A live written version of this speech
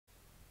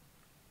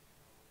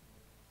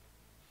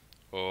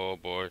Oh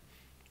boy.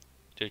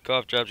 Take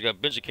cough drops,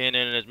 got benzocaine in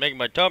it, and it's making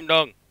my tum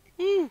dung.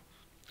 Woo!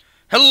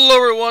 Hello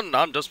everyone,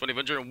 I'm Dust Bunny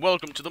Avenger, and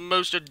welcome to the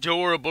most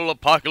adorable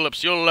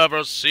apocalypse you'll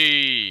ever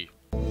see.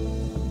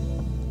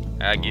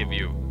 I give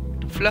you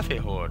Fluffy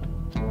Horde.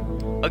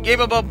 A game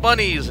about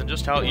bunnies and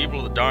just how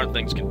evil the darn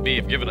things can be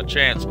if given a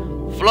chance.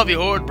 Fluffy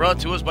Horde,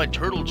 brought to us by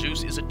Turtle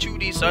Juice, is a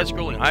 2D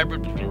side-scrolling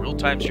hybrid between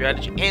real-time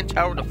strategy and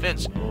tower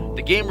defense.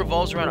 The game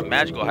revolves around a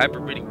magical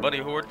hyper-breeding bunny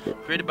horde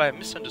created by a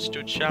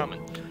misunderstood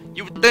shaman.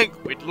 You would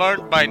think we'd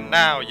learned by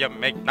now you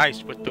make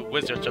nice with the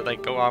wizards or they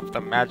go off the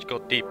magical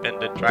deep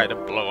end and try to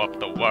blow up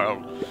the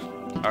world.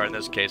 Or in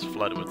this case,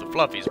 flooded with the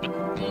fluffies,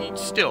 but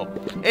still.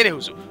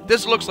 Anywho,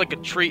 this looks like a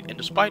treat, and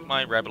despite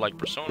my rabbit-like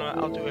persona,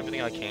 I'll do everything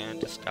I can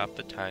to stop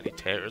the tiny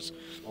terrors.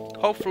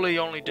 Hopefully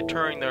only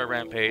deterring their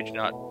rampage,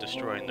 not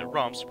destroying their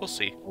romps. We'll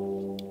see.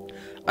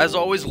 As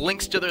always,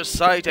 links to their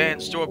site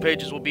and store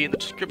pages will be in the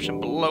description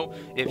below.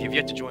 If you've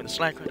yet to join the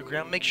Slack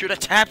underground, make sure to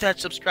tap that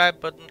subscribe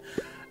button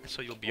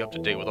so you'll be up to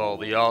date with all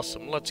the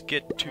awesome. Let's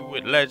get to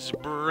it. Let's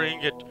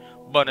bring it,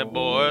 bunny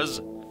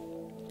boys.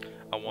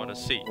 I want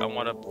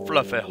to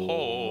fluffy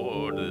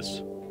horde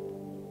this.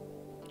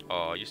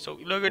 Oh, you're so,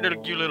 look at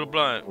that cute little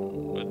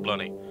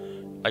bunny.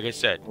 Like I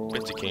said,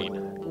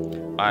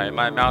 benzocaine.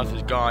 My mouth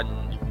is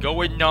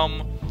going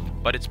numb,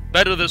 but it's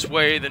better this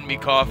way than me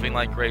coughing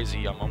like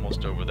crazy. I'm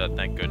almost over that,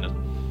 thank goodness.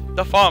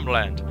 The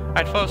farmland.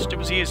 At first, it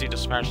was easy to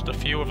smash the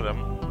few of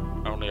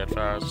them. Only at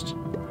first.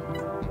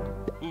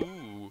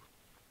 Ooh.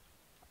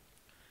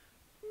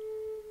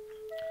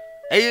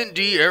 A and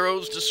D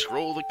arrows to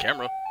scroll the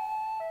camera.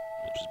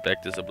 Just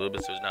back this up a little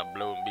bit so it's not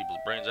blowing people's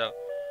brains out.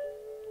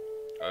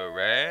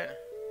 Alright.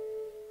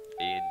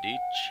 A and D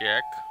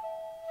check.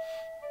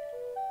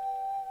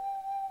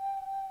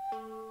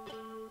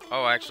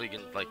 Oh, I actually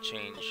can like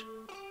change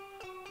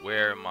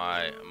where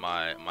my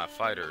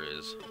fighter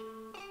is.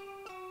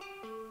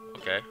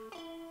 Okay.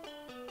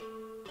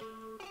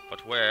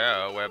 But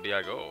where be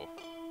I go?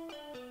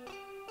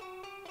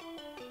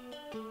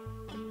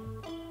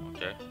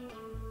 Okay.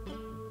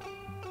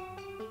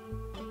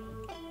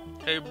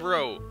 Hey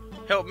bro,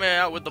 help me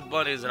out with the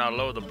bunnies and I'll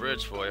lower the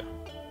bridge for you.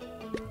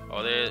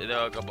 Oh, there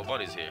are a couple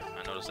bunnies here.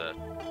 I noticed that.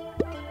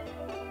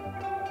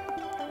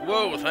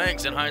 Whoa,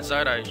 thanks. In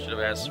hindsight, I should have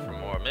asked for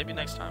more. Maybe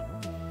next time.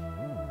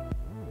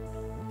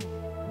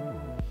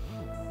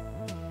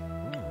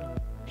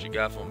 What you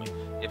got for me?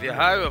 If you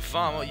hire a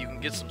farmer, you can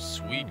get some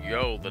sweet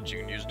gold that you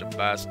can use to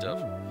buy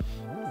stuff.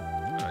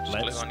 Just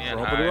click on here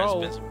and hire and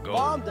spend some gold.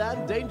 Armed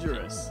and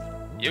dangerous.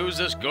 Use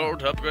this gold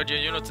to upgrade your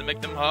units and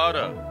make them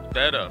harder,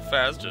 better,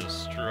 faster,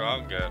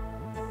 stronger.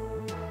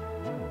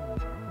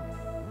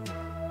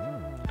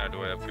 How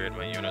do I upgrade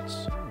my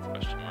units?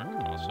 Question mark.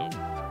 Also,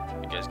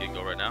 you guys can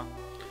go right now.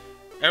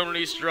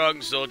 Only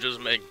strong soldiers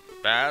make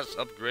fast.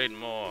 Upgrade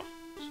more.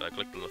 So I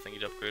click the little thingy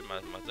to upgrade my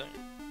thing.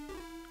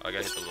 Oh, I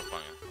gotta hit the little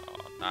finger.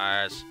 Oh,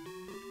 nice.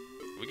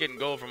 We're getting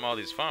gold from all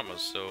these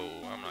farmers, so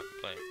I'm not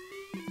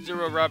complaining.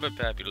 0 rabbit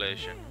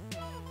population.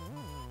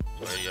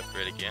 So you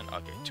upgrade again.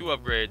 Okay, 2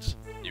 upgrades.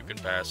 You can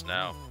pass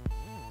now.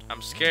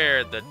 I'm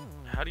scared that.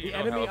 How do you know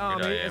how upgraded I am?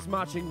 The enemy army is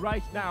marching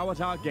right now at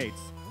our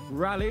gates,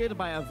 rallied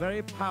by a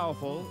very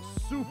powerful,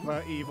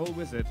 super evil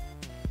wizard.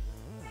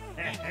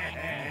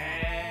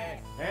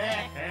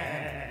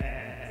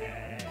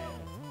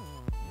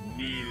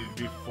 Kneel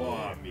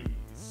before me,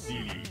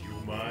 silly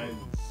humans.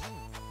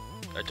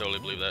 I totally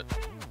believe that.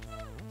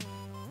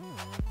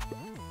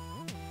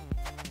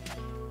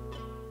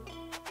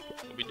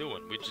 What we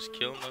doing? We just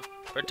killing the.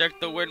 Protect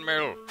the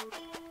windmill.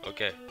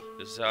 Okay,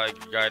 this is how I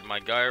guide my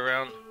guy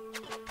around.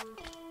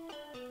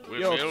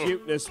 Windmill. Your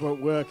cuteness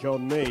won't work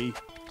on me.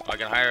 I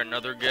can hire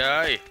another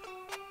guy.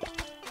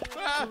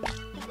 Ah,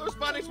 those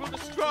bunnies will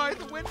destroy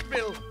the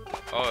windmill.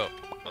 Oh,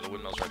 the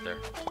windmill's right there.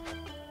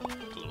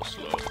 It's a little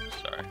slow.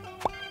 Sorry.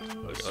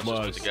 A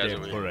small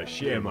step for a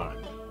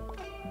shaman.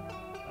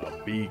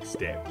 A big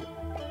step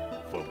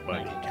for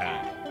bunny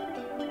kind.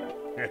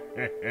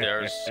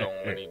 There are so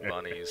many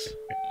bunnies.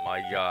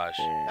 My gosh.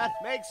 That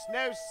makes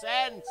no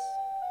sense.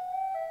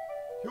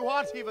 You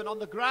aren't even on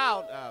the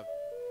ground. Oh,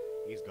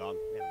 he's gone.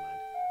 Never mind.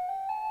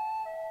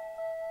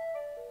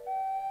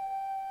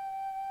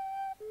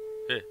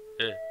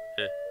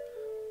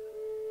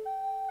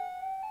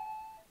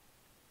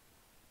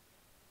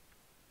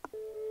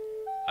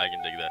 I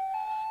can dig that.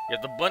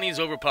 If the bunnies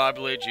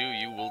overpopulate you,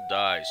 you will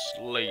die.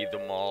 Slay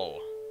them all.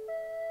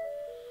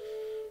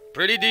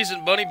 Pretty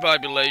decent bunny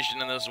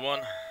population in this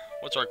one.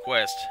 What's our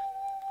quest?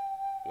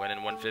 Win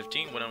in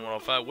 115, win in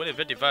 105, win in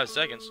 55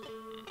 seconds.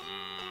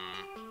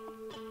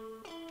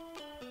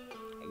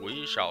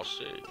 We shall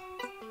see.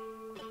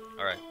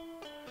 Alright.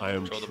 I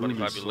am Control the truly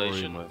bunny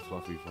population. sorry, my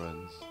fluffy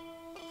friends,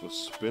 for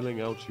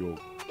spilling out your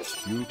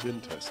cute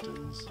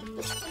intestines.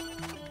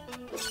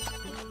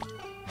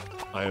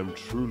 I am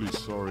truly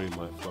sorry,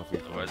 my fluffy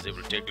I was friends,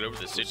 able to take over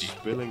the for city.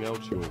 spilling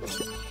out your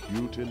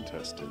cute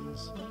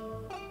intestines.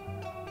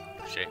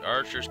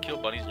 Archers kill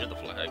bunnies near the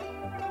flag.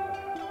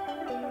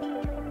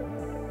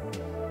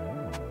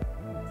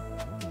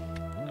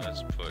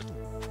 Let's put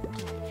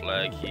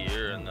flag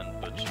here and then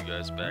put you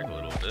guys back a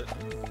little bit.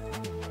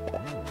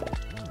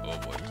 Oh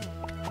boy.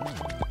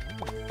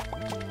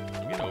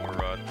 I'm getting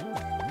overrun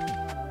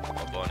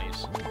by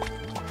bunnies.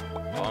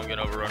 Oh, I'm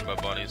getting overrun by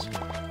bunnies.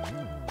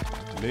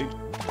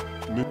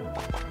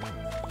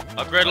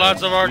 Upgrade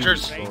lots of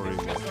archers! Sorry, for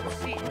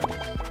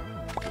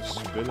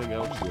spilling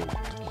out your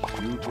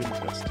cute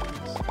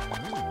intestines.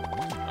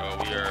 Oh,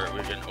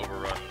 we're getting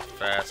overrun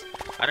fast.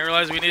 I didn't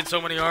realize we need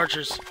so many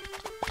archers.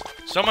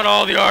 Summon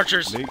all the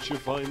archers! Nature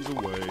finds a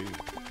way,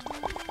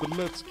 but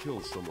let's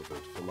kill some of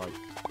it for like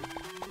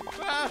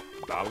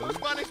balance. Those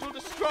bunnies will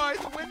destroy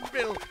the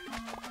windmill.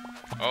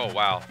 Oh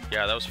wow,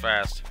 yeah, that was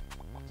fast.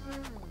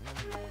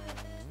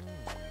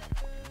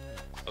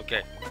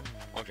 Okay,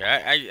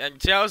 I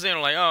see. I was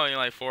saying like, oh, you know,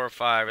 like 4 or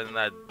 5, and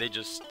then they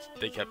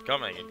kept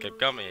coming and kept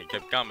coming and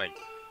kept coming.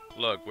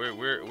 Look, let's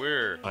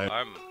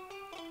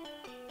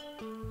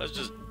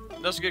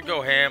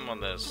go ham on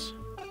this.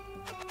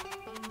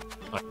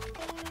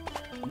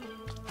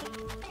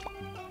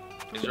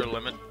 Is there a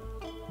limit?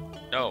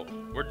 No,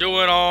 we're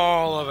doing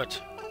all of it.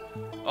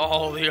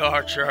 All the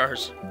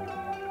archers.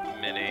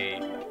 Mini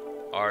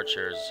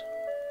archers.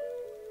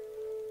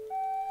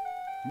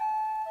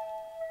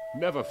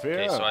 Never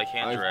fear. Okay, so I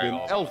can't I've drag been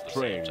all of them elf at the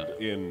same trained time.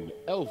 in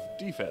elf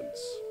defense.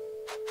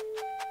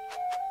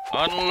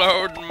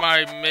 Unload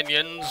my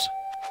minions.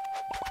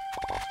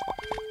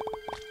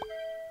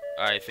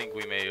 I think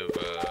we may have,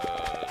 we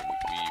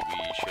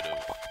should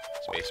have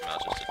spaced them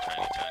out just a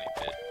tiny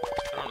bit.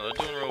 I don't know,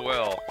 they're doing real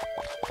well.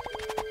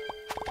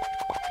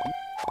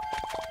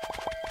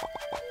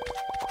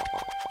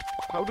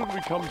 How did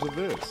we come to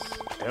this?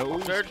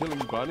 Elves They're killing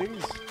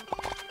bunnies?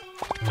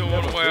 Doing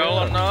Never well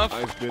fear. enough.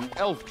 I've been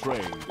elf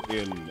trained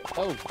in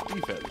elf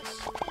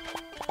defense.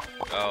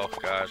 Oh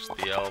gosh,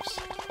 the elves.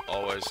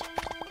 Always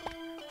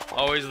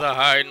the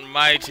high and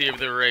mighty of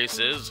the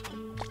races.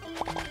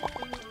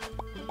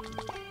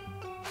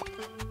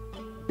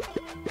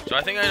 So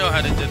I think I know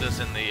how to do this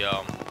in the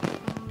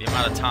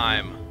amount of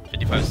time,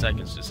 55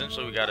 seconds.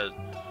 Essentially, we gotta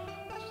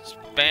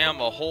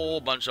spam a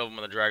whole bunch of them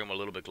and then drag them a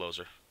little bit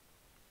closer.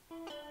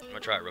 I'm gonna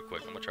try it real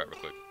quick.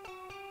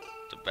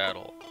 It's a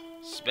battle.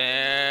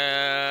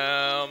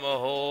 Spam a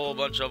whole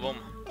bunch of them.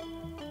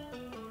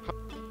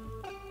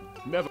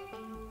 Never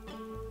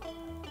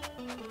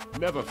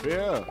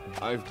fear.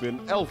 I've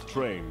been elf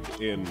trained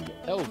in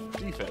elf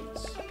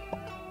defense.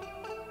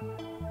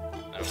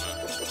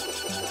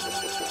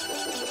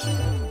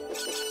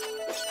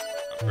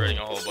 I'm creating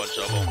a whole bunch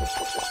of them.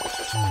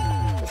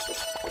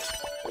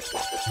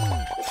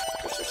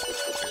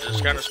 Is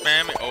this kind of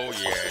spammy? Oh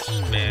yeah, it's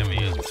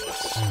spammy as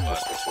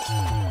but.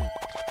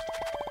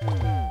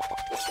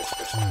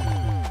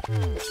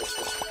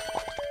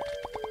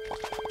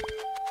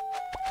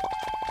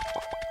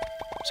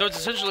 So it's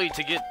essentially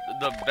to get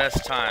the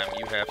best time,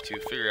 you have to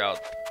figure out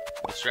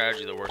the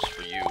strategy that works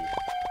for you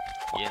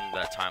in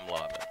that time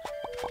allotment.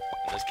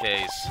 In this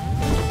case,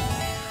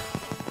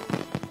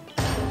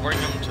 bring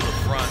them to the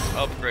front,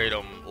 upgrade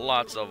them,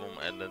 lots of them,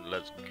 and then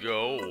let's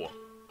go.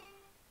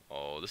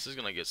 Oh, this is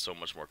gonna get so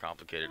much more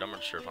complicated. I'm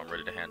not sure if I'm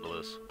ready to handle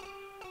this.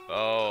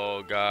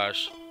 Oh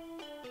gosh.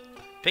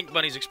 Pink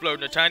bunnies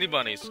explode into tiny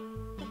bunnies.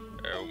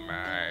 Oh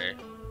my.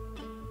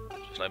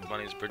 Just like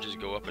bunnies, bridges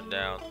go up and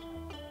down.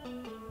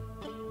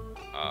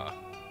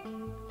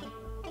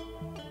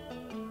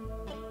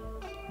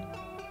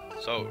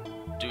 So,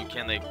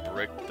 can they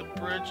brick the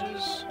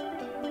bridges?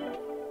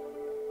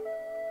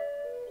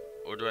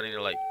 Or do I need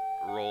to, like,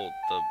 roll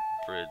the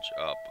bridge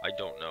up? I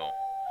don't know.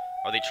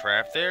 Are they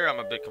trapped there? I'm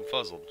a bit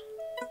confuzzled.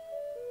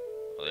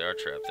 Oh, they are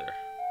trapped there.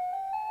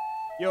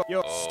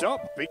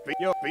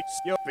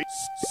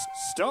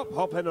 Stop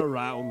hopping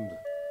around.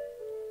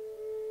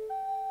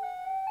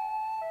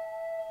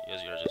 You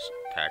guys gotta just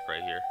pack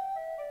right here.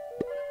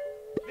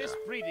 This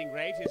breeding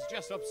rate is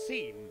just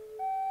obscene.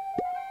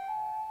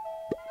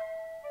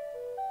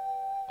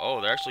 Oh,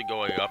 they're actually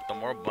going up. The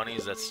more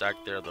bunnies that stack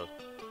there, the...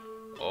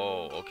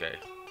 Oh, okay.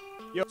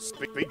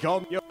 Be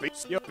gone,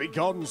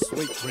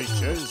 sweet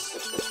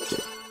creatures.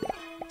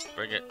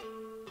 Bring it.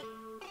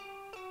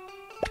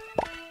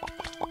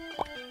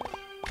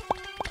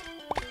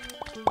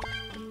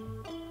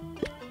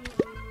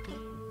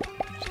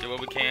 Let's get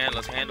what we can.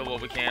 Let's handle what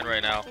we can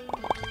right now.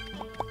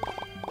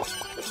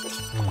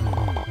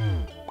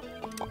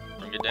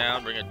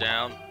 Bring it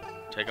down.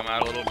 Take them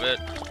out a little bit.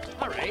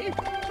 Hurry!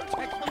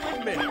 Protect the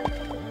windmill!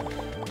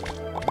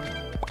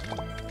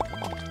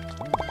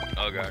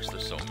 Oh gosh,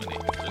 there's so many.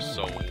 There's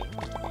so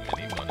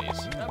many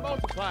bunnies. They're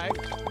multiplying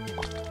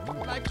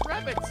like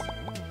rabbits.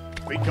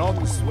 Be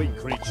gone, sweet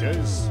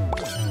creatures.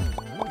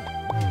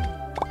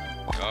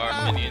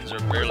 Our minions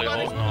are barely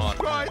holding on.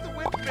 Destroy the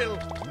windmill!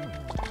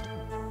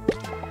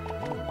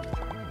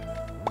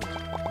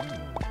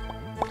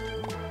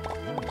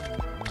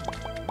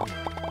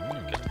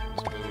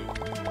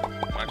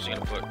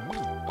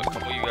 A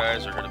couple of you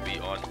guys are going to be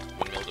on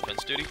windmill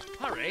defense duty.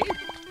 Hurry!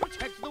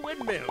 Protect the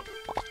windmill!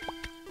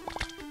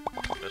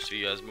 Rest of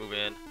you guys move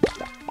in.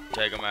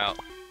 Take them out.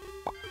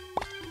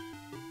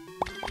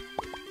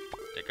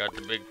 Take out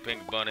the big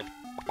pink bunny.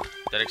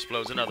 that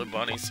explodes in other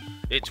bunnies.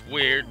 It's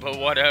weird, but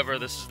whatever.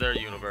 This is their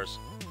universe.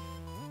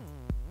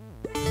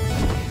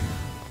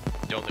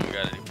 Don't think we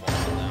got any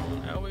points on that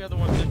one. Oh, we got the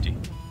 150.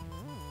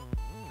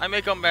 I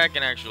may come back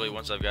and actually,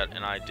 once I've got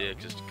an idea,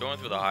 because going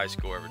through the high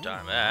score every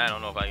time, I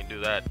don't know if I can do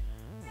that.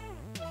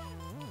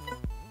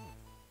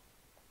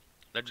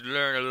 Let's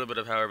learn a little bit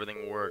of how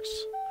everything works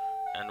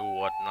and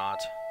whatnot.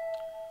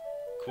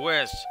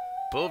 Quest.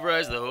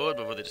 Pulverize the Horde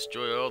before they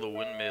destroy all the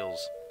windmills.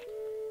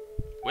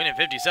 Win in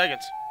 50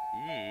 seconds.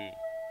 Ooh.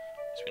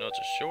 So we know it's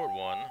a short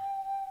one.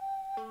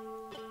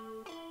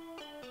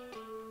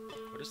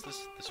 What is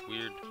this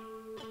weird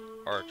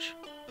arch?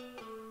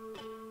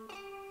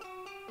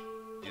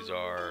 These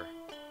are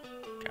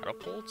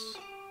catapults?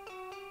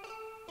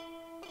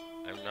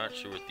 I'm not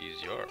sure what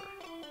these are.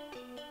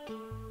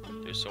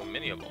 There's so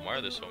many of them. Why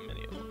are there so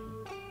many of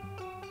them?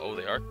 Oh,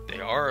 they are.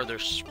 They're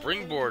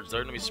springboards.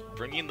 They're gonna be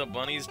springing the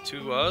bunnies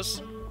to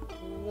us?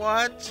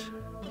 What?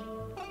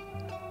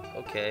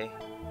 Okay.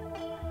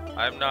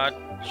 I'm not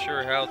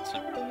sure how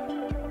to...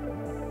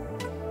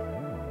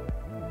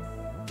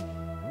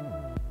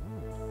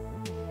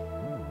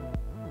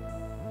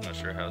 I'm not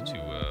sure how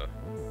to,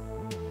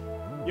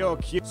 Your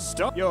cute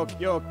stop. Your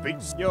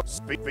cuteness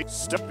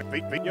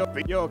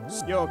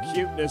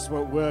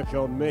won't work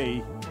on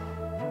me.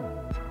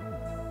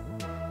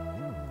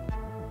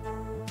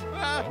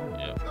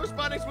 yeah. Those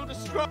bunnies will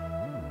destroy.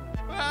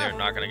 They're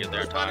not gonna get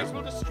there in time. Those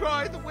bunnies will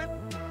destroy the wind.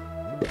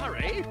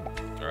 Hurry!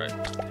 Alright.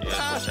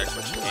 Yeah, protect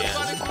what you Those can.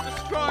 bunnies will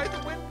destroy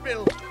the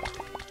windmill.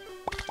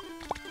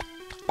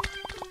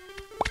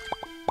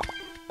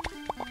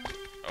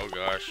 Oh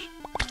gosh.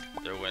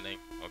 They're winning.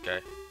 Okay.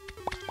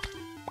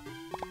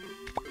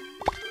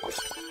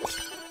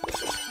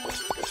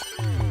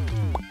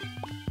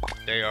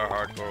 They are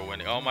hardcore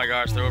winning. Oh my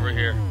gosh, they're over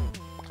here.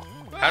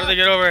 How did they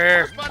get over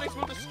here? Those bunnies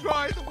will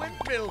destroy the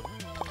windmill.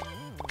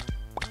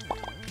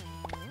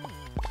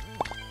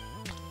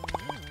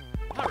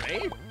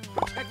 Hurry!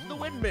 Protect the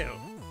windmill.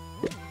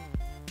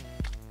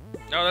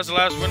 No, that's the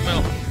last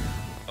windmill.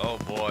 Oh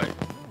boy.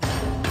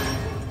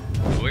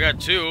 We got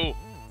two.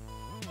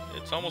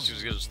 It's almost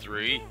as good as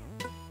three.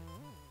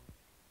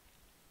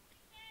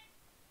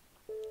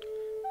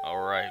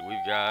 Alright,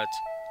 we've got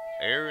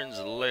Aaron's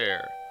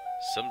Lair.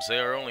 Some say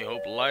our only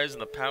hope lies in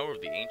the power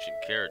of the ancient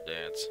carrot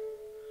dance.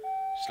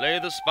 Slay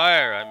the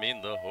spire, I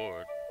mean the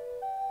horde.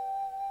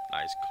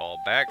 Nice call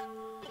back.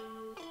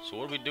 So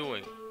what are we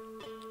doing?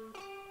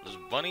 There's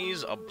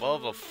bunnies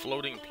above a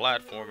floating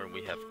platform and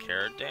we have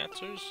carrot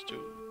dancers? Do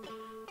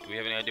we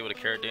have any idea what a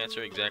carrot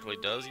dancer exactly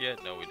does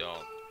yet? No, we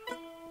don't.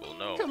 We'll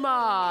know. Come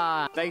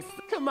on!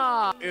 Come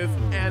on! Is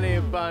any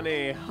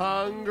bunny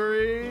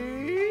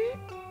hungry?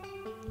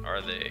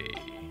 Are they?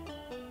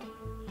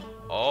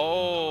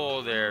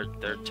 Oh, they're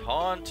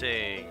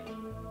taunting.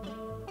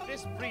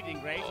 This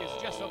breeding rate is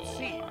just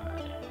obscene.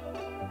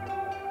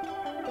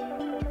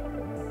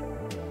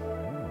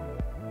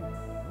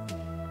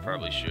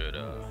 Probably should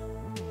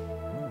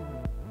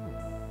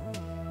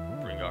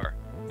bring our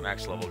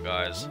max level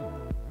guys.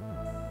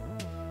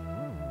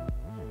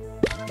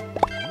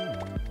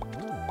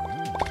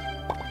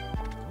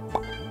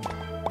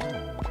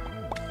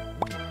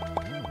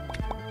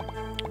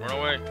 Run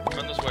away!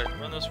 Run this way!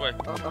 Run this way!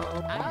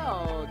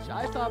 Ouch!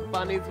 I thought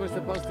bunnies were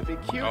supposed to be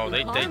cute. Oh, and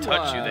they harmless.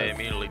 touch you, they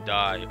immediately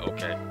die.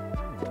 Okay.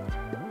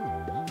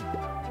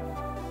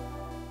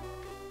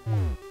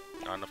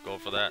 Not enough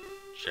gold for that.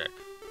 Check.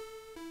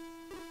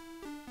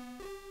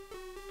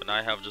 But now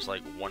I have just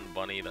like one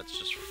bunny that's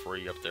just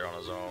free up there on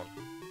his own.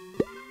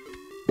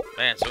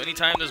 Man, so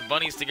anytime there's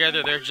bunnies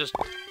together, they're just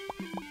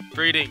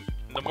breeding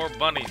into more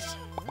bunnies.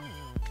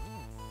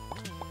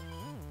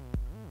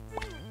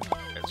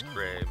 That's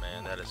cray,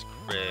 man. That is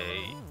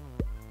cray.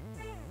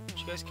 Did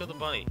you guys kill the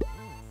bunny?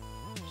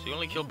 So you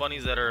only kill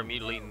bunnies that are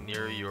immediately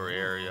near your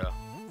area.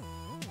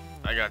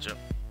 I gotcha.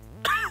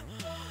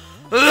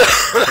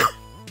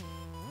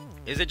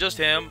 Is it just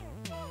him?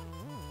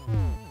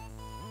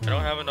 I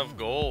don't have enough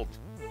gold.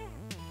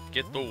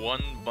 Get the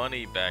one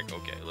bunny back.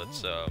 Okay,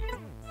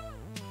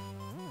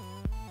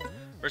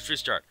 let's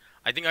restart.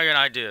 I think I got an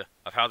idea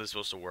of how this is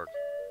supposed to work.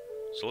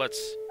 So let's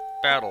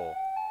battle.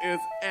 Is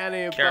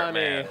any Carrot bunny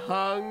Man.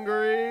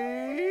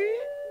 hungry?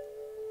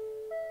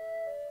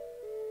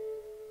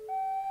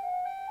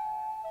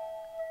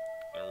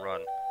 And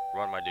run.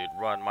 Run, my dude.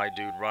 Run, my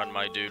dude. Run,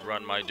 my dude.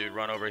 Run, my dude.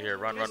 Run over here.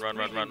 Run, run, run,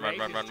 run, run, run,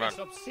 run, run, run.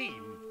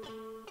 Obscene.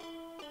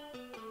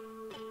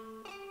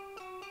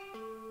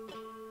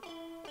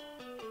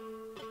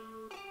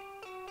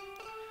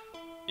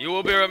 You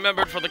will be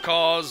remembered for the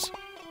cause.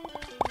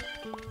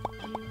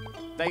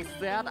 They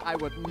said I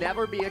would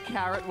never be a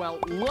carrot. Well,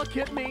 look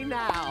at me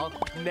now.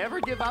 Never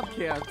give up,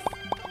 kids.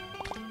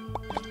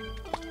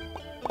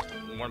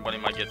 One bunny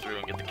might get through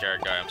and get the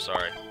carrot guy. I'm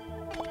sorry.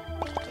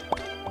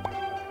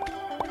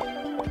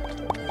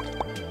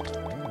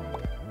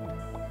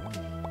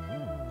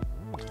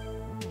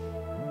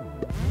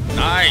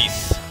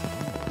 Nice.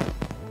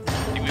 I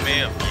think we may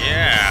have.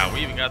 Yeah,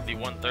 we even got the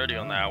 130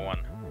 on that one.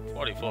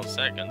 44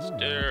 seconds.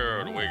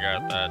 Dude, we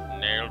got that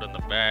nailed in the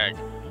bag.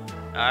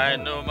 I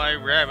know my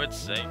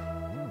rabbits, they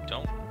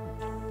don't.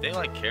 They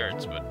like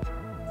carrots, but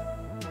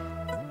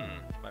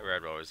my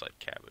rabbit always liked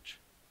cabbage,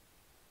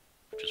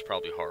 which is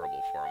probably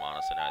horrible for him,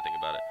 honestly. Now I think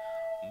about it.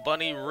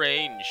 Bunny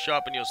rain,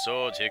 sharpen your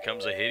swords. Here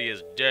comes a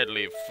hideous,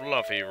 deadly,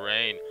 fluffy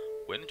rain.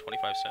 Win in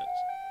 25 cents.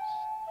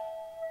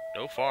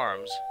 No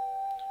farms.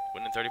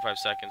 Win in 35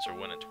 seconds or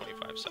win in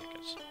 25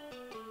 seconds.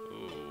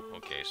 Ooh,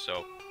 okay,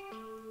 so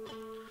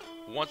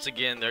once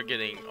again, they're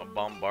getting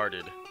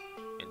bombarded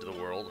into the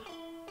world.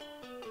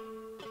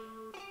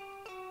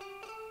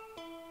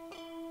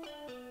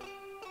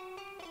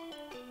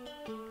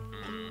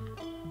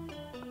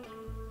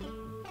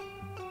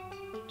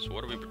 So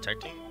what are we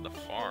protecting? The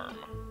farm.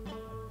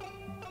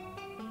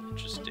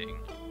 Interesting.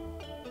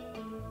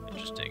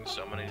 Interesting.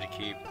 So I'm gonna need to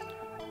keep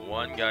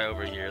one guy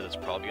over here that's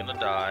probably gonna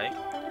die,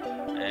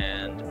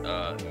 and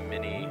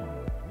many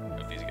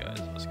of these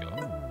guys. Let's go.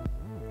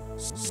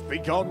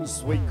 Speak on,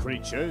 sweet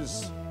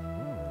creatures.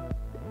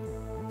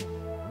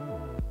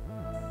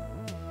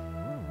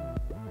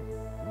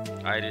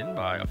 I didn't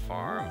buy a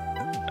farm.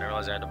 I didn't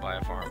realize I had to buy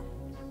a farm.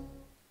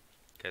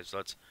 Okay, so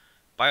let's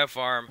buy a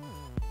farm,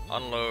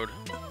 unload.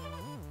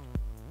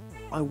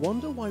 I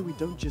wonder why we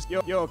don't just...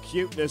 Your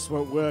cuteness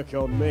won't work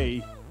on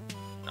me.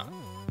 Not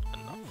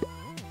enough.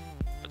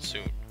 But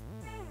soon.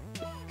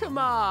 Come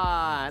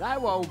on, I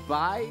won't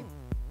bite.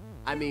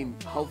 I mean,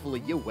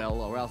 hopefully you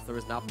will, or else there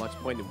is not much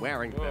point in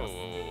wearing Whoa, this.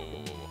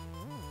 whoa.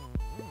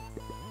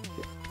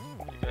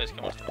 Where you guys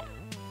coming from?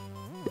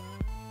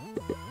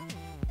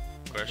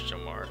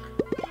 Question mark.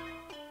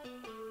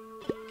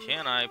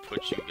 Can I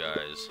put you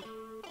guys...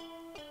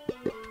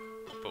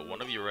 Put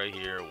one of you right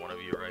here, one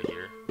of you right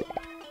here.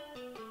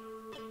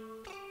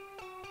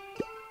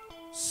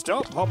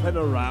 Stop hopping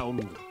around.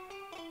 Did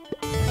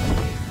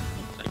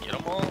I get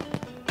them all?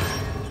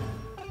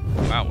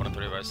 Wow, 1 in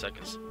 35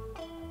 seconds.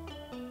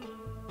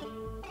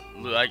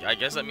 I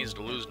guess that means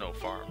to lose no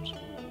farms.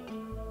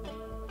 Ooh.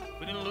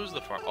 We didn't lose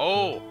the farm.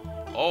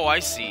 Oh, I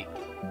see.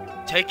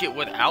 Take it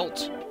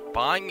without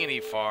buying any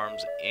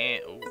farms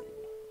and... Ooh.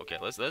 Okay,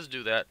 let's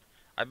do that.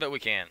 I bet we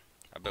can.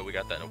 I bet we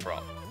got that, no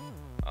problem.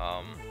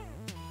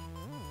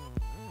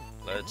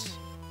 Let's...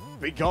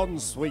 Begone,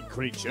 sweet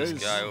creatures.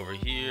 This guy over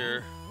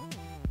here.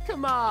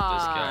 Come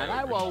on,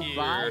 I won't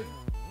bite.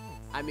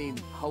 I mean,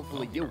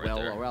 hopefully you will,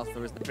 or else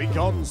there is...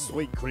 Begone,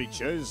 sweet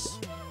creatures.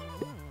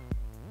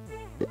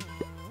 You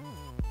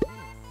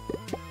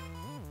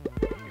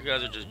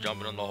guys are just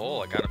jumping in the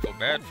hole. I kind of feel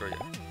bad for you.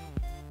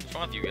 What's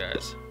wrong with you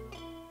guys?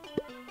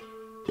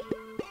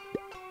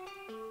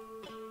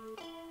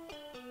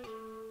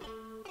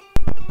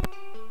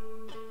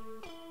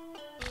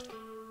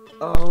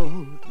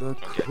 Oh, the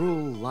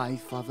cruel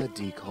life of a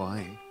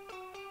decoy.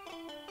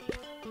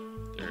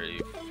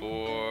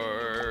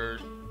 34...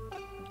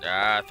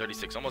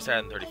 36. Almost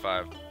had in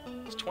 35.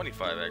 It's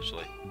 25,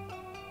 actually.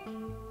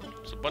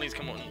 So bunny's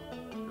coming.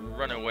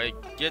 Run away.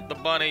 Get the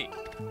bunny.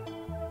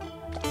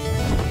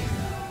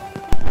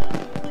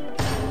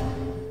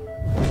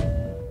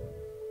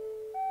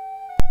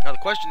 Now the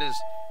question is,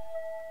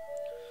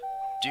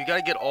 do you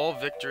gotta get all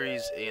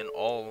victories in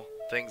all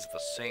things at the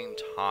same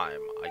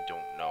time? I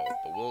don't know,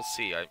 but we'll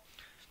see.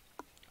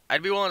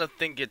 I'd be willing to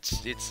think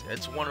it's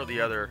one or the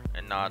other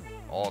and not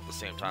all at the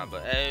same time,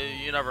 but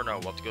you never know.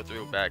 We'll have to go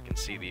through back and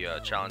see the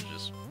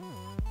challenges.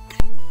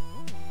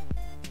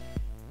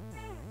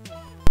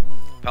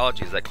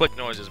 Apologies, that click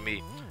noise is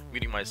me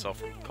muting myself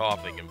from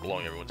coughing and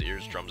blowing everyone's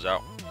eardrums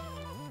out.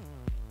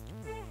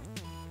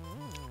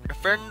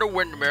 Defend the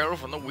windmill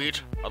from the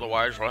wheat,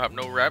 otherwise we'll have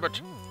no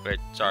rabbit. Wait,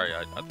 sorry,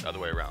 other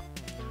way around.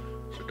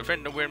 So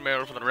defend the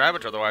windmill from the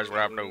rabbit, otherwise we'll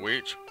have no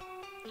wheat.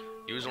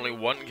 Use only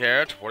one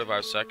carrot,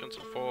 45 seconds,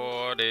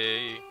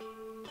 40.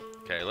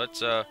 Okay, let's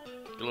get a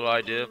little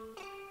idea.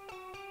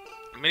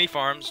 Mini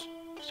farms,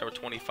 start with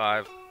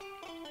 25.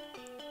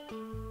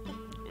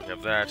 We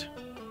have that.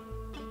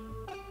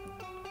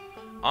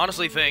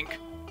 Honestly think.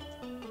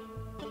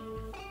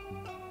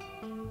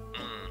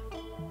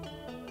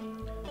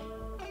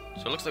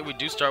 So it looks like we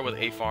do start with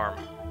a farm.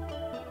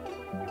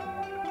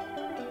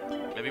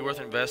 Maybe worth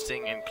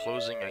investing in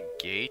closing a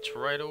gate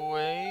right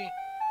away.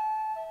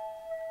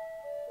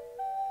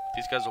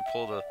 These guys will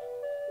pull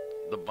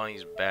the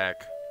bunnies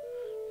back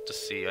to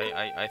see.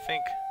 I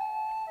think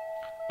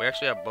we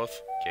actually have both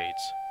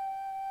gates.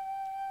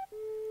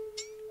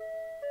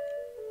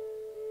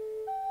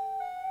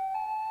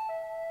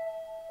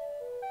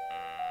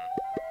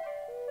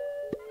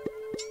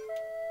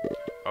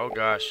 Oh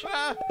gosh.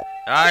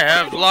 I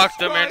have locked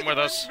them in with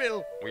us.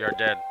 We are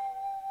dead.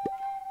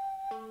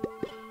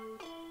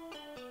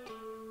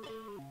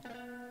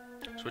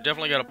 So we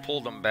definitely gotta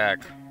pull them back.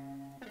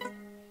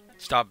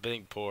 Stop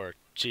being poor.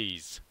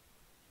 Jeez.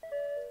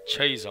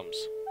 Chase-ems.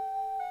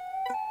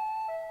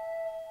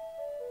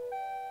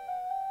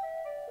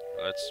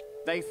 Let's...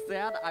 They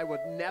said I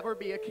would never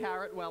be a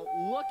carrot. Well,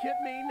 look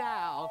at me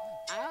now.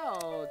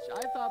 Ouch.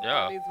 I thought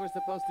bunnies were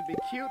supposed to be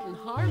cute and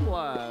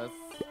harmless.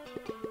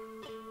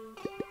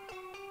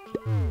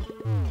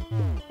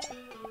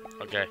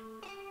 Okay.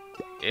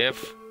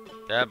 If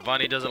that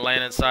bunny doesn't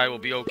land inside, we'll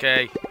be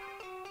okay.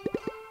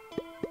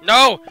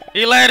 No!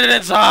 He landed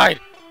inside!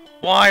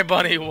 Why,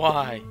 bunny,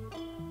 why?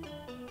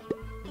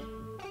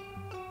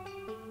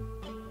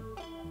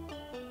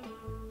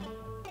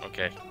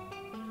 Okay.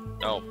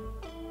 No.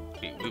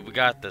 We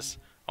got this.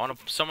 I want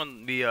to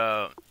summon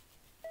the,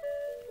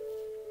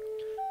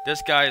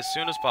 this guy as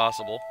soon as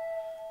possible.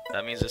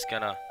 That means it's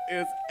gonna...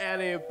 Is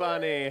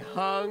anybody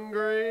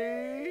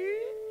hungry?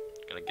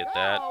 Gonna get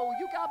that. Oh,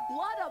 you got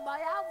blood on my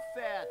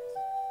outfit.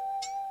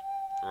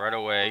 Right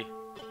away.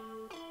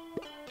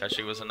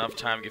 Actually, was enough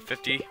time to get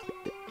 50.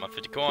 Come on,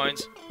 50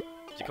 coins.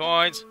 50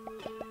 coins.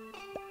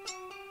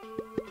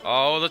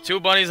 Oh, the 2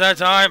 bunnies that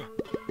time.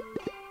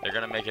 They're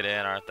gonna make it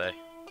in, aren't they?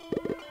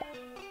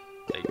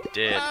 They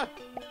did.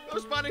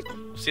 Those bunnies.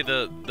 See,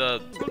 the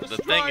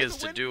thing is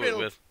to do it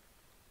with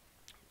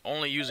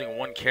only using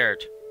 1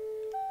 carrot.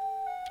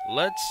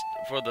 Let's,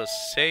 for the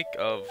sake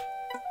of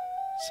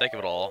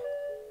it all.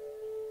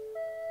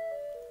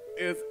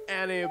 Is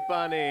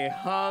anybody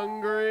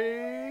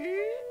hungry?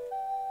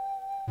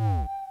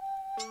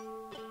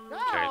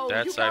 Okay,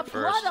 that you side got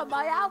first. blood on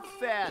my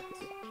outfit.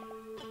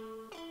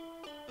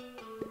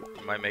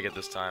 Might make it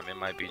this time. It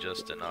might be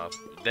just enough.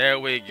 There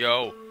we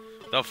go.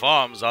 The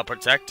farms are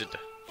protected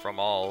from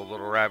all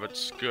little rabbit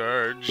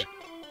scourge.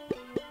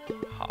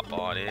 Hop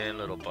on in,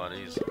 little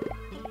bunnies.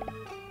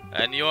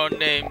 And your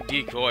name,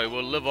 Decoy,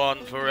 will live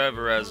on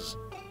forever as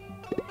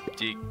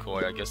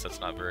Decoy. I guess that's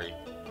not very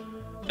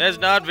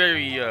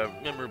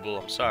memorable.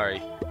 I'm sorry.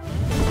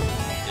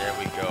 There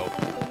we go.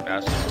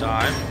 Fastest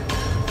time.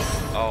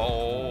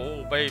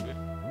 Oh, baby.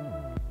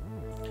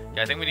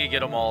 Yeah, I think we need to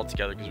get them all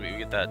together because we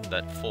get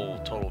that full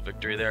total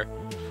victory there.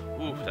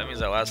 Ooh, that means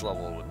that last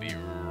level would be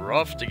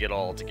rough to get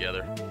all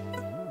together.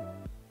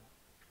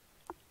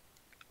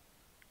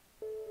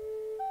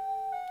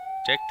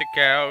 Take the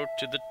cow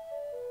to the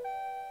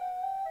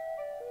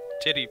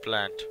titty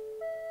plant.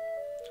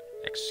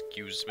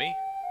 Excuse me?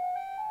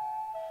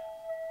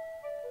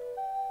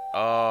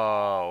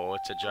 Oh,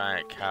 it's a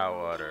giant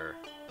cow udder.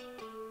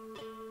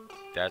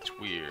 That's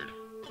weird.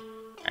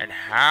 And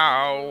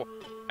how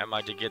am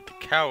I to get the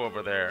cow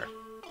over there?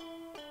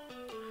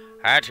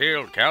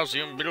 High-tailed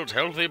calcium builds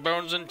healthy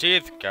bones and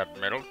teeth. Got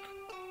milk.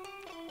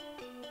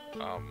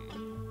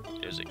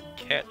 There's a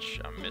catch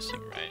I'm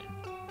missing, right?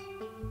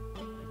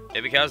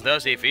 Baby cow's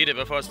thirsty. Feed it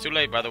before it's too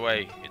late, by the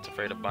way. It's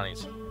afraid of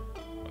bunnies.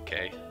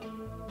 Okay.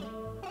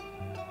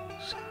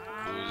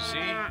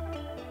 Scusi.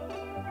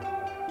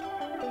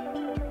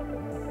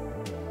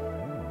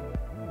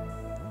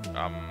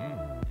 Oh.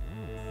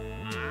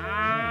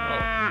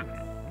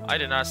 I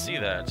did not see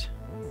that.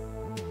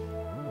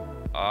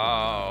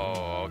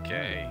 Oh,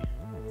 okay.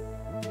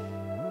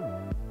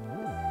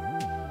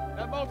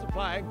 They're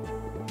multiplying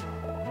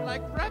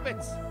like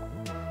rabbits.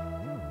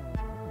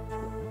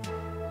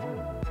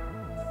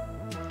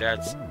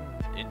 That's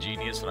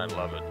ingenious and I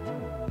love it.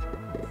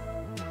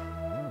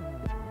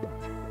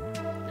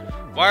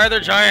 Why are there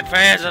giant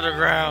fans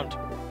underground?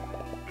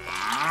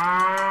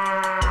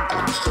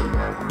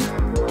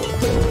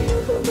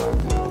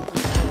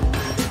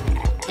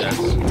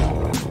 That's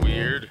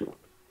weird.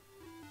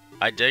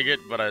 I dig it,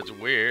 but it's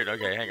weird.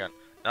 Okay, hang on.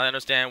 Now I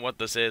understand what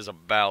this is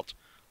about.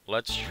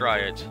 Let's try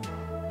it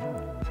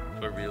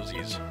for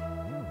realsies.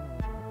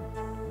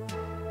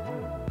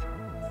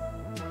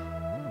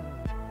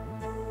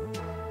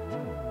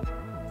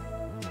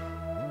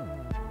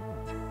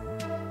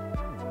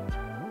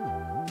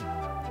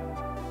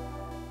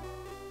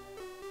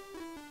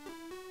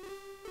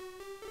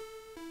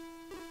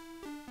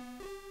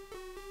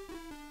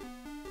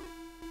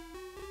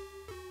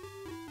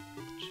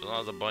 As long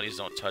as the bunnies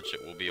don't touch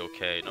it, we'll be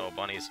okay. No,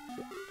 bunnies,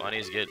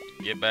 get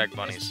back,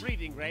 bunnies. This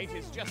breeding rate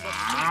is just a...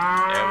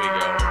 There we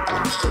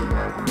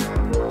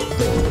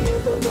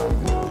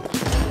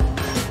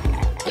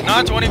go.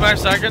 Not 25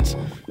 seconds.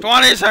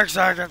 26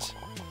 seconds.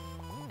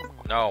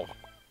 No,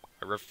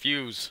 I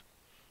refuse.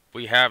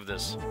 We have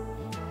this.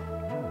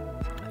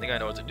 I think I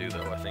know what to do,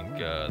 though. I think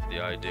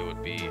the idea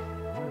would be...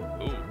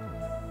 Ooh,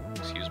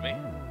 excuse me.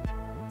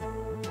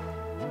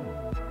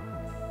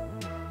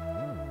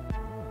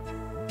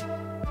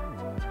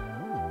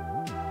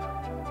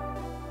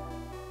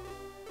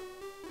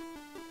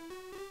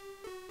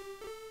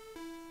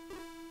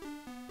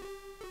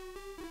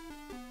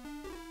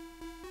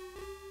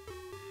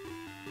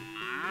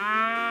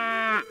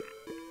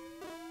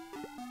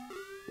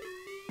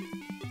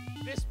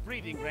 This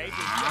breeding rate is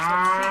just a...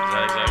 Is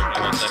that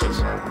exactly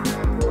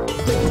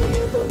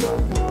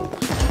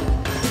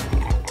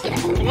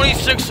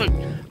 26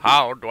 seconds?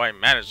 How do I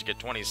manage to get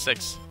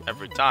 26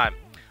 every time?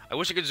 I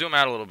wish I could zoom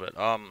out a little bit.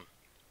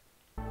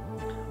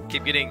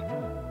 Keep getting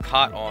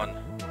caught on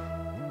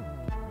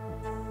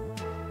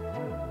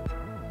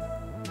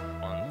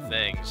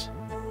things,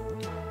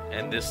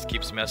 and this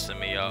keeps messing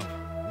me up.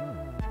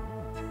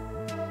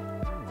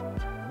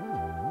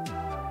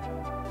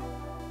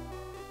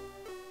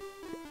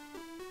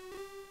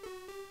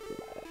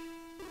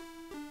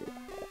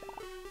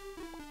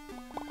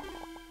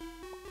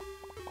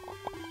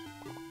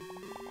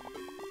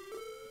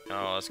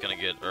 Oh, that's gonna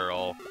get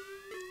Earl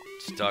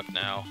stuck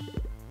now.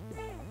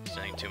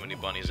 Sending too many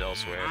bunnies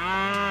elsewhere.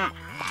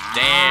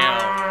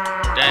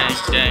 Damn!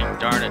 Dang,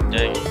 darn it,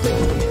 dang.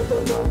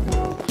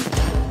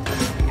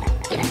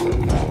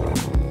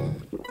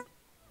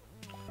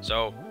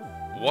 So,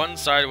 one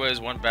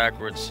sideways, one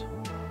backwards.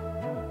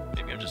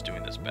 Maybe I'm just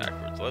doing this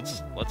backwards.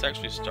 Let's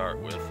actually start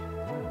with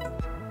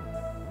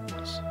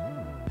this.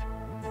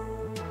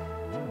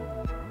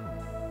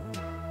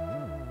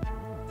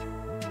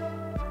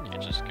 Okay,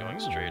 just going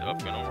straight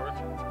up gonna work.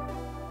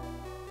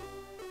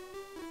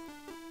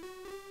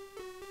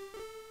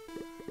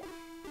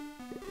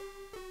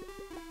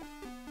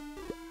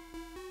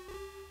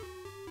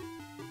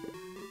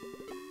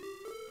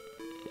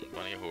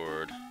 Bunny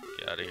Horde.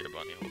 Get out of here,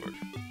 Bunny Horde.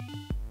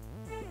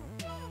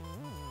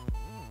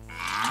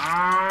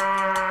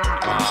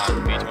 Come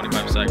on, be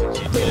 25 seconds.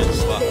 You didn't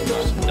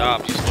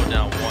stop. You slowed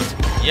down once.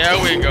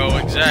 Yeah, we go.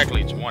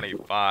 Exactly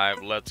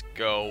 25. Let's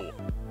go.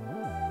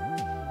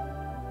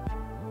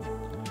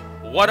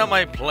 What am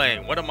I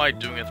playing? What am I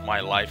doing with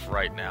my life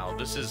right now?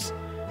 This is...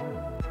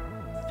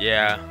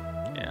 Yeah.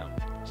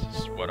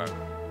 This is what I'm...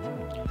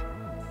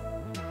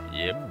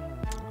 Yep.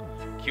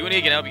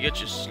 Q&E can help you get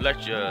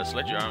select your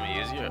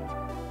army easier.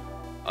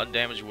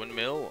 Undamaged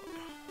windmill? Well,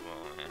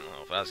 I don't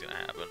know if that's gonna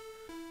happen.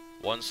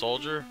 One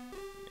soldier?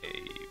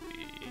 Maybe.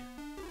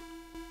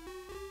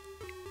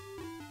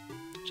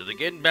 So they're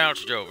getting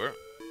bounced over.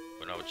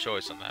 We don't have a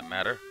choice on that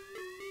matter.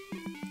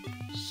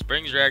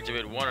 Springs are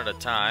activated one at a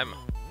time.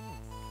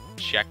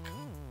 Check.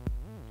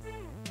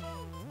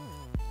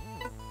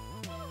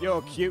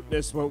 Your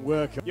cuteness won't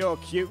work. Your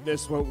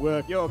cuteness won't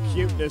work. Your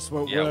cuteness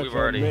won't work. Yeah, we've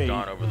already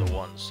gone over the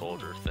one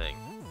soldier thing.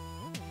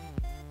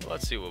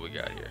 Let's see what we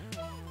got here.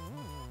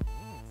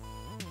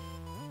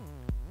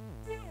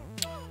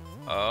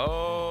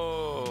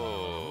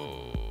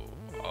 Oh,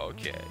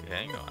 okay.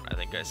 Hang on. I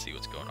think I see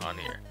what's going on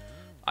here.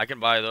 I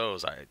can buy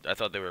those. I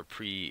thought they were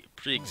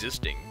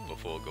pre-existing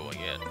before going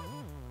in.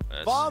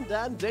 Bombed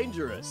and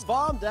dangerous.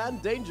 Bombed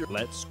and dangerous.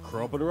 Let's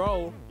crop and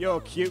roll.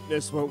 Your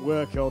cuteness won't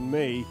work on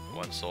me.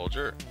 One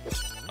soldier.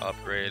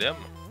 Upgrade him.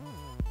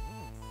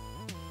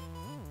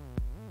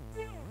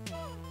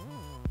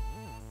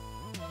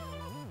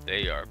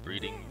 They are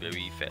breeding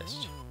very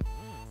fast.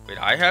 Wait,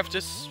 I have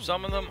to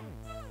summon them?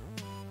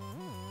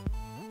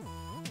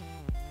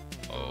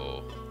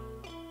 Oh.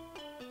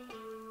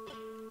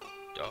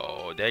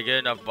 Oh, they get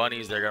enough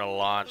bunnies, they're gonna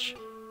launch.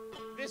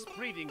 This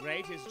breeding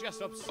rate is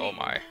just obscene. Oh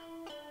my.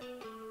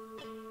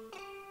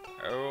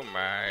 Oh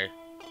my.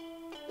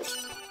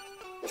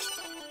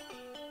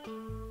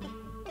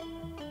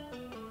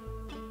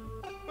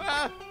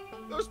 Ah!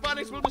 Those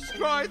bunnies will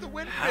destroy the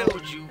windmill! How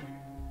would you...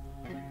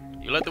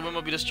 You let the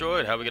windmill be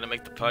destroyed. How are we gonna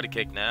make the party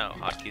cake now?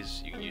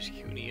 Hotkeys, you can use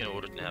Q&E in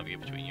order to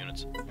navigate between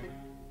units.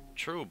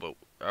 True, but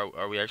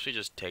are we actually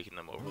just taking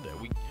them over there?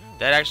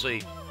 That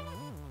actually...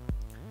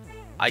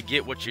 I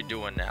get what you're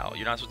doing now.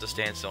 You're not supposed to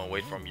stand still and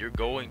wait for them. You're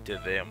going to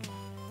them.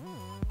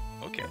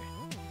 Okay.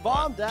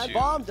 Bomb that,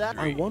 bomb that.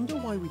 I wonder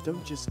why we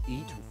don't just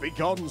eat.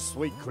 Begone,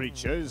 sweet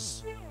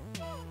creatures.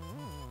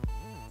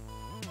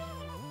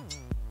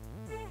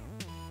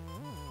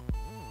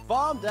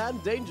 Bombed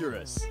and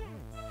dangerous.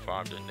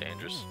 Farmed and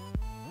dangerous.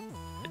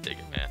 I dig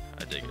it, man.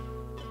 I dig it.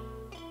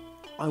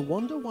 I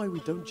wonder why we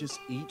don't just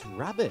eat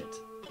rabbit.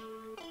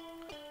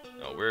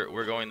 No,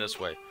 we're going this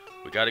way.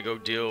 We gotta go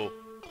deal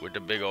with the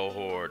big old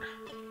horde.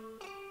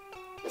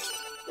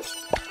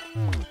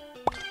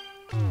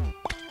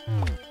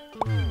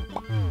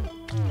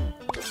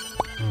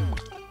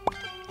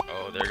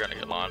 Oh, they're gonna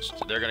get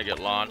launched. They're gonna get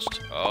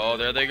launched. Oh,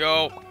 there they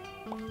go.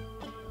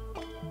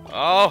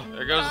 Oh,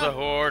 there goes the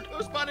horde.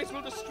 Those bunnies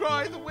will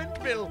destroy the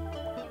windmill.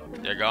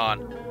 They're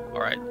gone.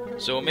 Alright,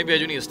 so maybe I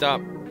do need to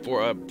stop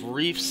for a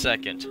brief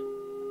second.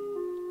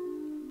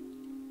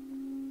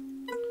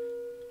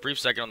 Brief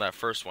second on that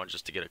first one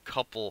just to get a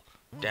couple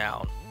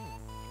down.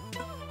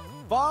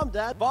 Bomb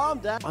that, bomb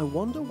that. I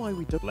wonder why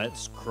we don't.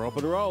 Let's crop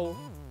and roll.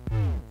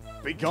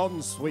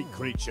 Begone, sweet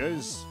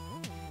creatures.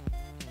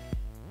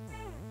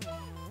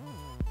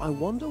 I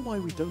wonder why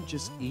we don't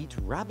just eat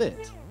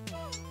rabbit.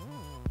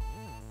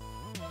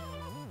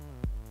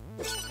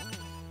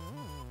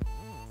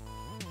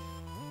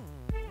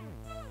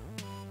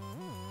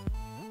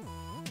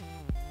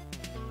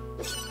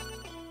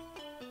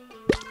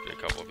 Get a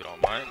couple if you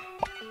don't mind.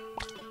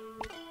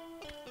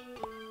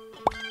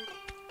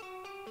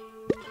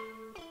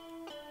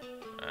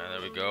 And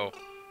there we go.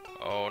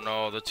 Oh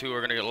no, the two are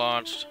gonna get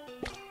launched.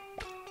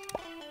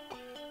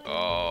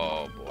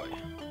 Oh boy.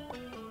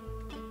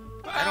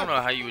 I don't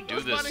know how you would do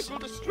this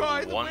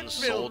with one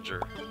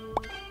soldier.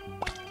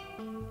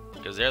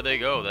 Because there they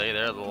go,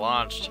 they're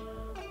launched.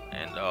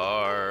 And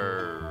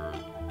are...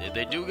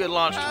 They do get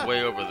launched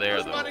way over there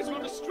though. Those bunnies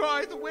will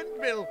destroy the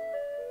windmill.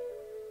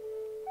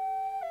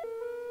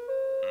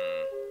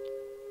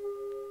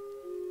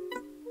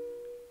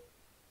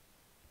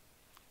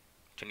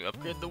 Can you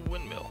upgrade the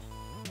windmill?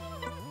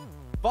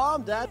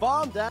 Bomb that,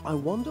 bomb that. I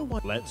wonder why.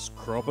 Let's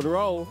crop and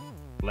roll.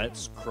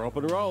 Let's crop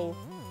and roll.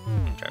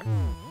 Okay.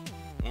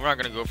 We're not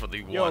gonna go for the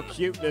Your one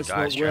cuteness guy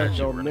won't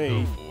strategy. work We're on gonna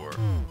me. go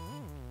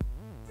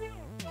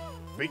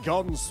for...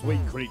 Begone, sweet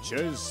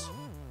creatures.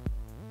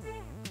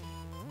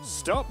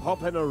 Stop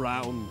hopping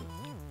around.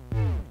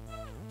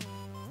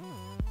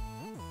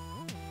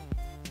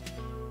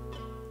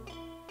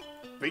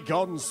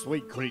 Begone,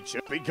 sweet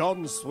creature.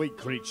 Begone, sweet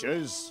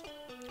creatures.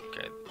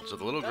 Okay, so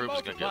the little group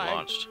is gonna get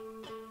launched.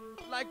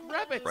 Like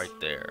rabbits. Right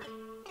there.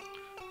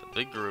 The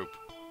big group.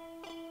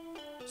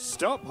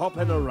 Stop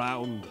hopping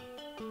around.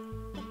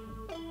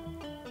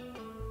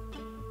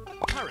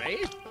 Hurry.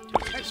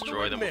 We can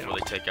destroy them before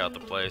they take out the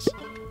place.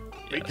 Yes.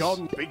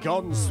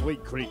 Begone,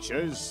 sweet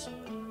creatures.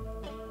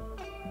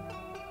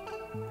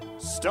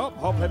 Stop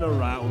hopping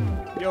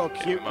around. Your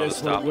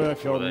cuteness won't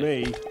work on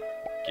me.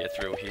 Get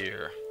through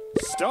here.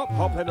 Stop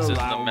hopping around. This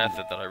isn't the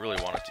method that I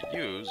really wanted to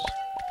use,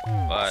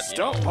 but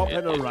Stop you know, hopping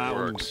it around.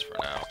 works for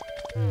now.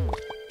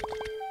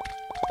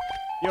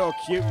 Your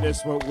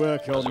cuteness won't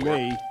work on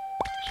me.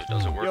 So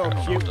does it work? Your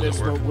cuteness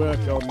won't work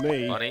on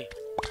me. Bunny,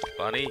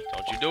 Bunny,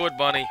 don't you do it,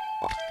 Bunny.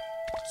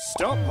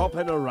 Stop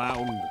hopping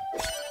around.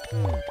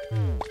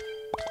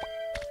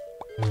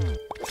 Can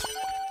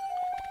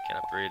I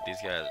upgrade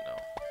these guys? No.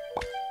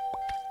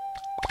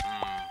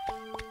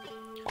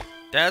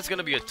 That's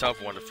gonna be a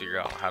tough one to figure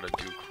out how to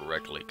do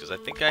correctly, because I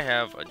think I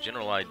have a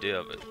general idea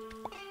of it,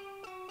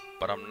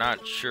 but I'm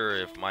not sure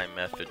if my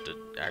method to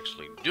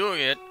actually doing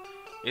it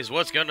is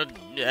what's gonna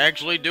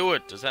actually do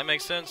it. Does that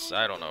make sense?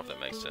 I don't know if that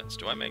makes sense.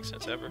 Do I make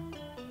sense ever?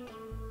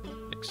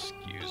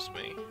 Excuse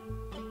me.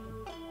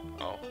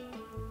 Oh.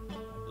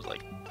 There's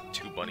like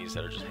 2 bunnies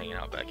that are just hanging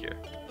out back here.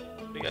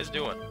 What are you guys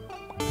doing?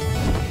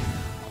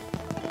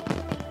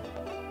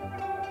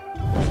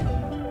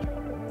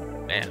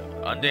 Man,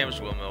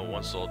 undamaged windmill,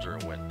 1 soldier,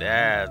 and win.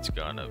 That's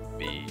gonna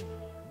be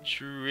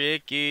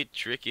tricky,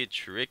 tricky,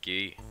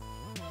 tricky.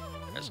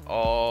 That's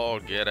all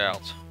get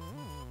out.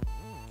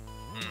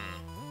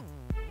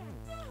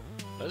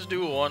 Let's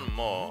do one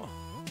more.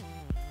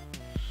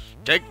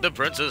 Take the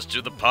princess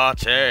to the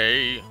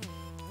party.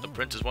 The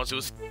princess wants to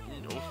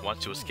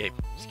escape.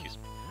 Excuse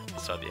me. I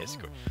saw the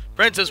escort.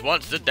 Princess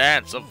wants to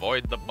dance.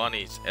 Avoid the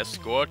bunnies.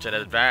 Escort and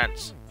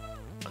advance.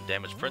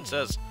 Undamaged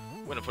princess.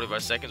 Win in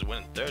 45 seconds. Win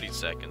in 30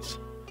 seconds.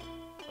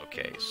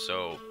 Okay,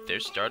 so they're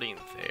starting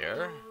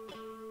there.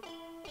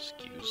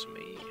 Excuse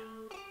me.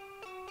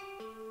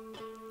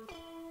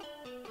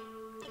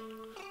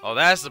 Oh,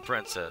 that's the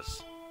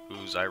princess,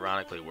 who's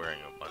ironically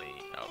wearing a bunny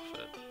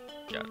outfit.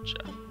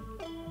 Gotcha.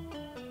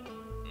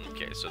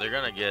 Okay, so they're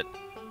gonna get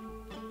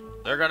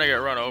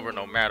run over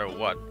no matter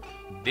what.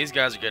 These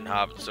guys are getting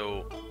hopped,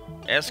 so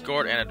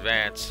escort and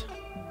advance.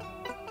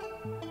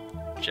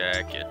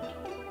 Jacket.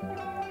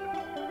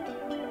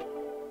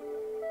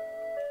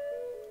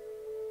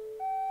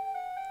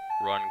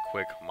 Run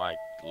quick, my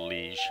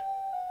liege.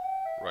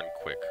 Run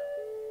quick.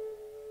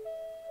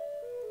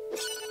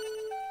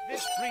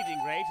 This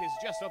breeding rate is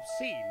just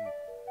obscene.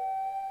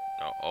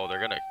 No, oh, they're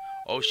gonna...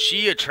 Oh,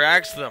 she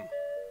attracts them.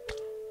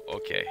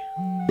 Okay.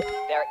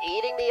 They're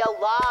eating me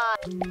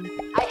alive.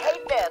 I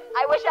hate this.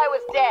 I wish I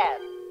was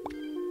dead.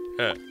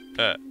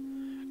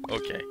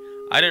 Okay.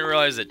 I didn't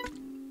realize that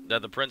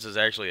the princess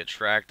actually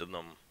attracted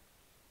them.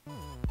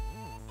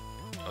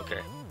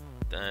 Okay.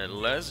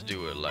 Then let's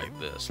do it like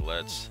this.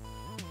 Let's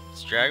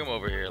drag them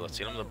over here. Let's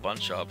get them to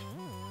bunch up.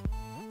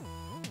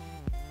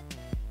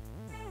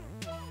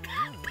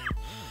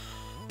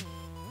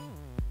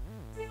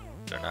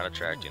 They're not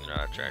attracting, they're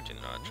not attracting,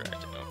 they're not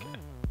attracting. Okay.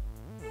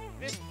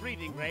 This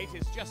breeding rate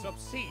is just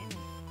obscene.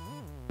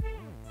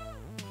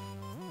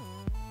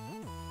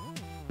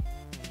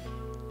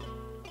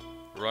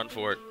 Run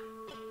for it.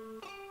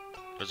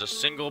 There's a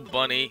single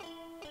bunny.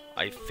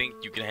 I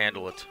think you can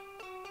handle it.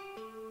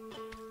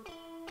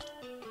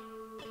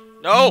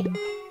 No!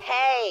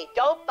 Hey,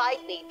 don't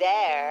bite me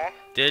there.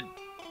 Did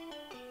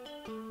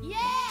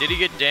he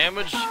get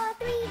damaged? 4,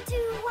 3, 2,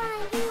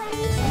 1, you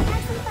and me should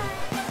have some fun.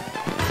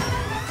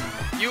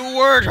 You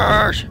weren't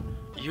hurt!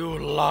 You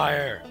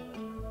liar!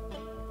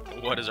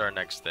 What is our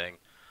next thing?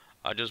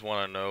 I just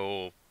want to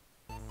know.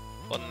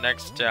 Well,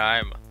 next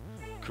time.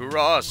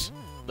 Kuros!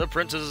 The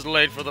princess is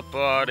late for the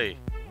party.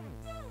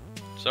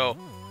 So,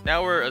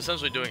 now we're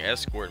essentially doing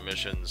escort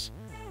missions.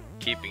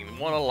 Keeping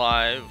one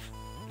alive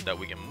that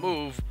we can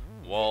move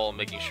while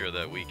making sure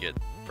that we get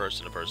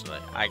person to person.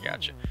 I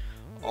gotcha.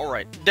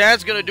 Alright,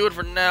 that's gonna do it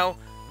for now.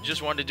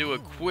 Just wanted to do a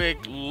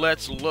quick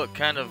let's look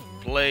kind of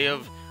play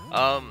of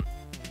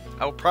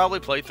I'll probably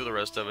play through the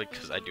rest of it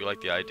because I do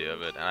like the idea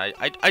of it, and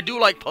I do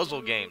like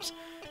puzzle games,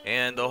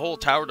 and the whole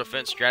tower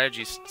defense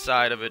strategy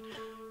side of it,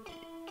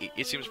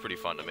 it seems pretty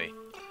fun to me.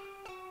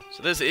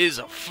 So this is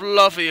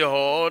Fluffy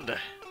Horde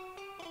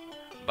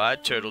by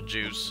Turtle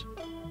Juice,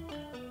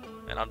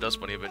 and I'm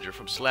Dustbunny Avenger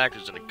from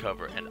Slackers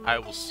Undercover, and I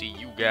will see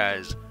you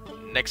guys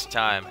next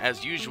time.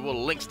 As usual,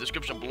 links in the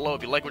description below.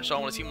 If you like what you saw,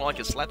 want to see more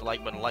like it, slap the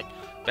like button,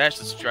 bash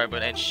the subscribe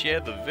button, and share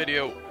the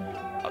video.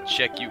 I'll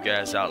check you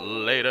guys out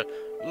later.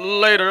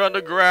 Later,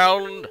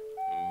 underground.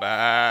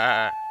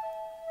 Bye.